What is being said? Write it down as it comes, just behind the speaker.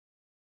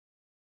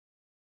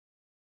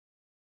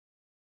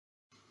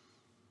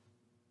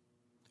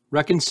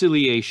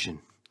Reconciliation.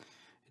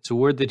 It's a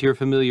word that you're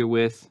familiar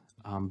with,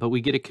 but we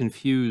get it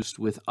confused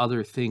with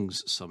other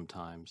things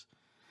sometimes.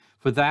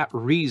 For that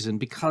reason,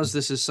 because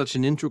this is such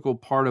an integral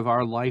part of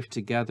our life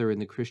together in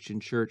the Christian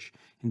church,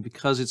 and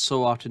because it's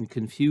so often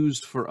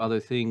confused for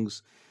other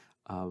things,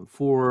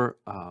 for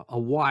a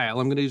while,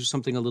 I'm going to do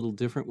something a little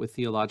different with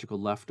theological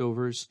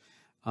leftovers.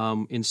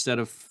 Instead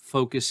of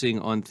focusing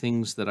on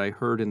things that I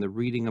heard in the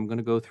reading, I'm going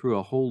to go through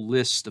a whole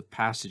list of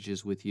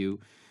passages with you,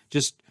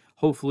 just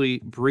hopefully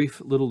brief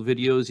little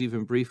videos,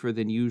 even briefer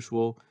than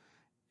usual.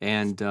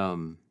 And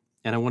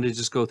I want to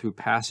just go through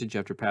passage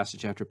after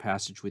passage after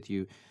passage with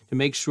you to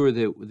make sure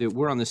that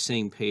we're on the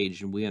same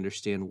page and we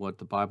understand what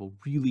the Bible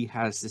really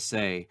has to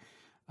say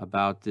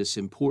about this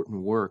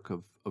important work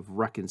of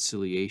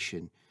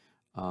reconciliation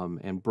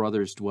and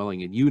brothers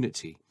dwelling in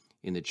unity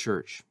in the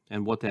church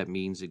and what that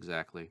means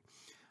exactly.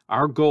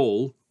 Our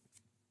goal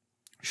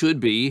should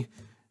be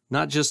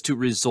not just to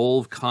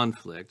resolve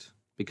conflict,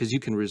 because you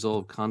can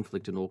resolve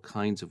conflict in all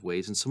kinds of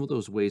ways, and some of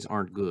those ways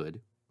aren't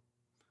good.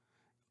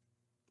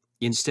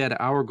 Instead,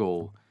 our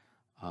goal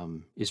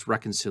is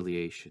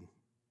reconciliation,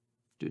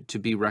 to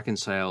be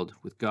reconciled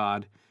with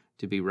God,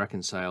 to be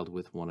reconciled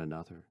with one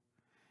another.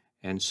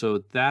 And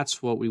so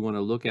that's what we want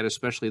to look at,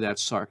 especially that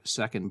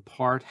second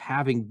part,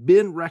 having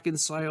been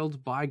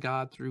reconciled by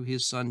God through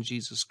his Son,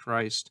 Jesus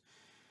Christ.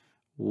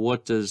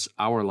 What does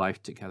our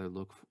life together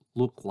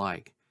look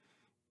like?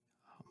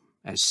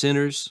 As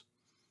sinners,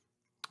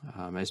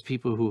 as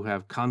people who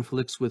have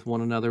conflicts with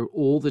one another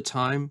all the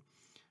time,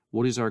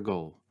 what is our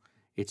goal?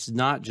 It's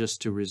not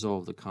just to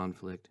resolve the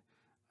conflict.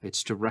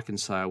 It's to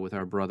reconcile with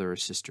our brother or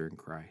sister in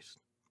Christ.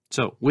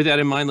 So with that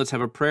in mind, let's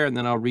have a prayer, and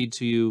then I'll read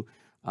to you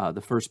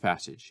the first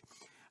passage.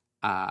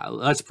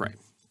 Let's pray.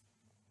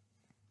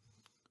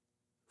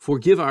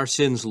 Forgive our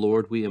sins,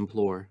 Lord, we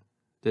implore,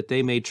 that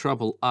they may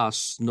trouble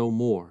us no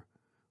more.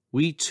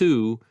 We,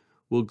 too,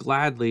 will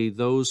gladly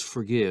those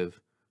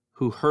forgive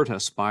who hurt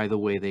us by the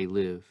way they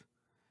live.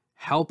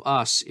 Help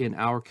us in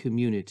our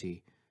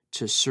community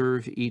to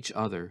serve each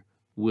other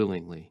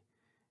willingly.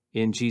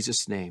 In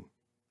Jesus' name,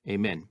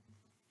 amen.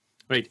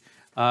 Right.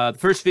 The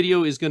first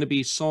video is going to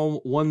be Psalm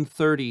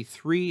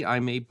 133. I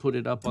may put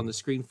it up on the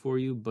screen for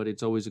you, but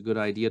it's always a good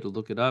idea to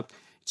look it up.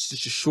 It's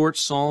just a short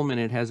psalm, and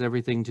it has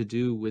everything to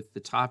do with the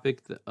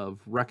topic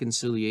of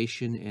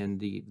reconciliation and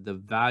the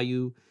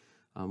value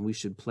we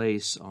should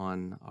place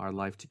on our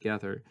life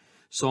together.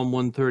 Psalm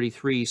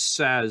 133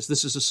 says,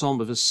 this is a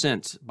psalm of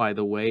ascent, by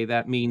the way.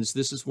 That means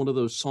this is one of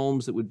those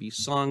psalms that would be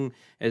sung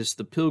as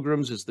the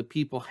pilgrims, as the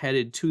people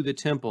headed to the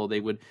temple.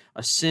 They would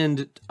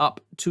ascend up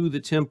to the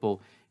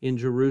temple in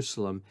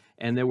Jerusalem.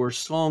 And there were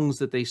songs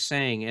that they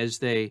sang as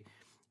they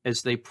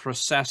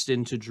processed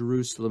into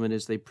Jerusalem and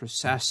as they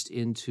processed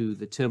into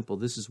the temple.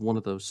 This is one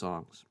of those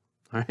songs.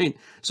 All right.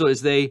 So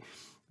as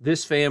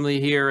this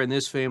family here and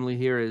this family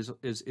here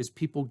is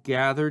people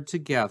gathered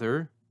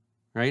together,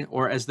 right?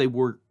 Or as they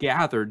were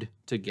gathered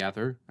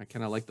together. I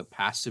kind of like the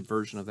passive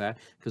version of that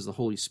because the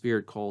Holy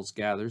Spirit calls,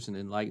 gathers, and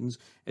enlightens.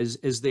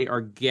 As they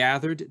are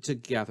gathered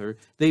together,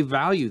 they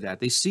value that.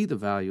 They see the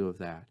value of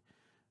that.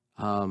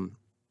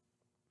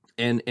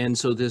 And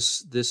so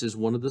this is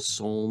one of the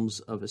Psalms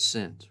of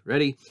Ascent.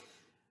 Ready?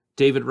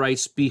 David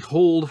writes,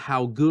 "Behold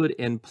how good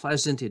and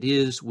pleasant it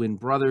is when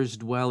brothers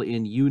dwell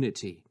in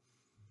unity.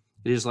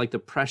 It is like the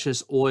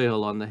precious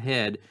oil on the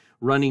head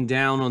running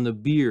down on the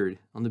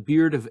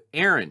beard of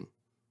Aaron,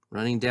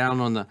 running down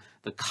on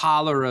the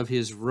collar of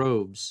his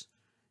robes.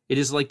 It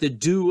is like the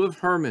dew of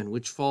Hermon,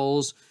 which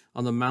falls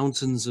on the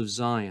mountains of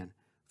Zion.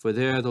 For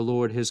there the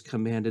Lord has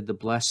commanded the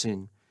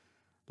blessing,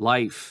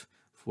 life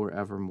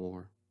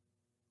forevermore."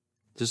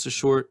 Just a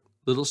short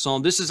little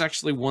psalm. This is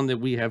actually one that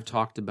we have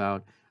talked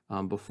about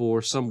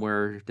before.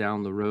 Somewhere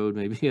down the road,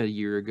 maybe a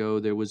year ago,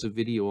 there was a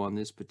video on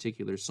this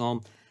particular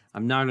psalm.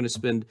 I'm not going to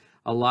spend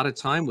a lot of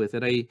time with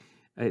it.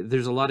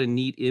 There's a lot of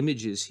neat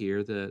images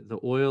here. The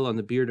oil on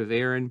the beard of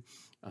Aaron,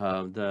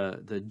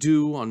 the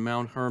dew on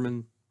Mount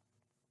Hermon,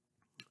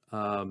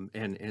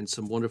 and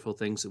some wonderful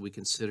things that we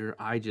consider.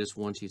 I just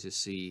want you to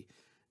see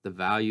the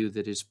value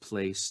that is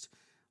placed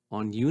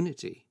on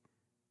unity.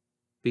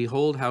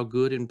 Behold how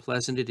good and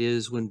pleasant it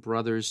is when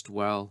brothers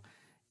dwell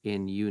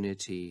in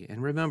unity.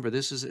 And remember,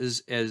 this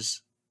is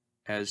as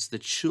the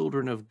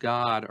children of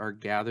God are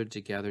gathered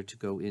together to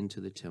go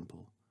into the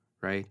temple,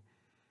 right?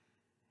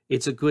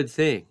 It's a good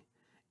thing.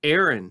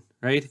 Aaron,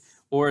 right?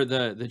 Or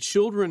the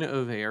children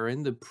of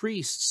Aaron, the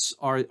priests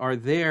are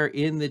there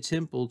in the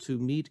temple to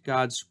meet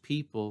God's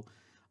people,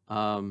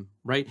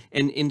 right?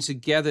 And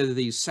together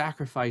these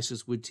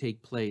sacrifices would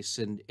take place,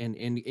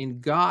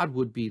 and God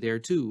would be there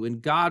too,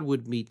 and God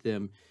would meet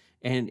them,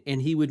 and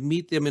he would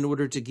meet them in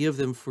order to give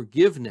them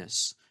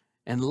forgiveness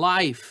and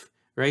life,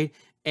 right?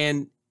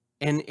 And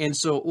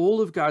so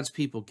all of God's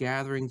people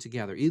gathering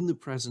together in the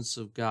presence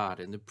of God,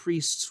 and the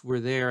priests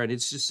were there, and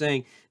it's just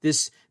saying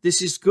this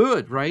is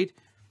good, right?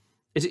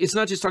 It's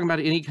not just talking about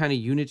any kind of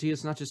unity.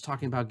 It's not just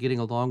talking about getting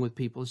along with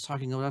people. It's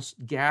talking about us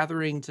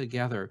gathering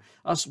together,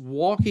 us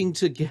walking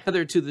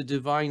together to the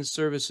divine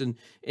service and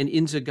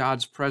into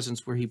God's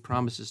presence, where he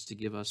promises to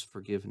give us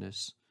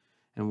forgiveness.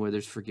 And where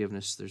there's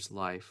forgiveness, there's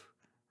life.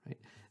 Right?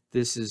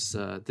 This is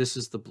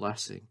the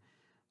blessing,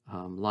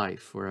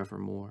 life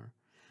forevermore.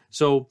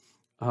 So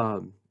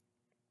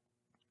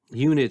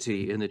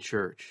unity in the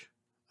church,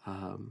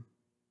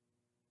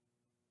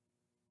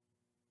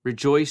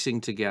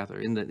 rejoicing together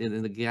in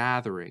the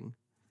gathering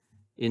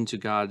into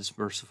God's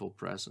merciful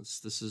presence.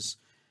 This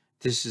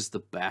is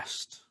the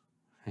best.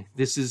 Right?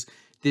 This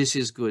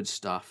is good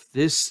stuff.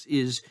 This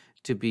is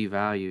to be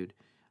valued.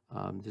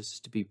 This is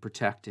to be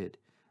protected.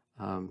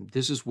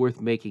 This is worth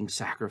making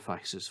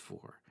sacrifices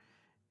for.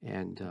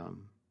 And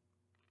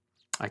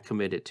I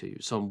commit it to you.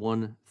 Psalm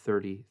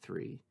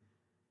 133.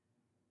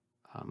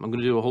 I'm going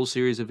to do a whole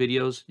series of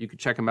videos. You can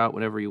check them out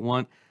whenever you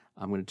want.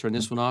 I'm going to turn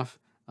this one off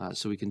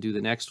so we can do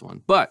the next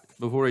one. But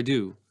before I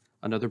do,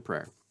 another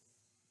prayer.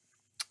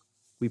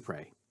 We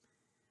pray.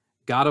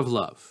 God of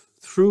love,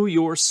 through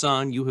your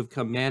Son, you have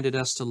commanded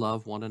us to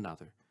love one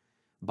another.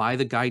 By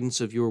the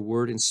guidance of your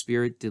word and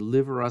spirit,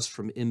 deliver us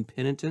from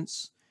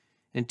impenitence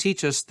and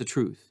teach us the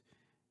truth,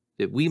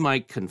 that we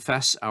might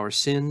confess our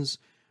sins,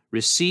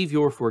 receive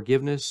your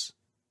forgiveness,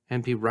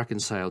 and be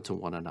reconciled to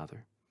one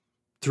another.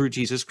 Through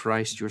Jesus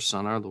Christ, your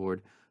Son, our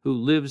Lord, who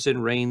lives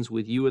and reigns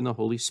with you in the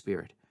Holy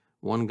Spirit,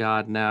 one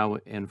God, now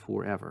and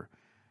forever.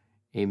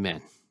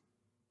 Amen.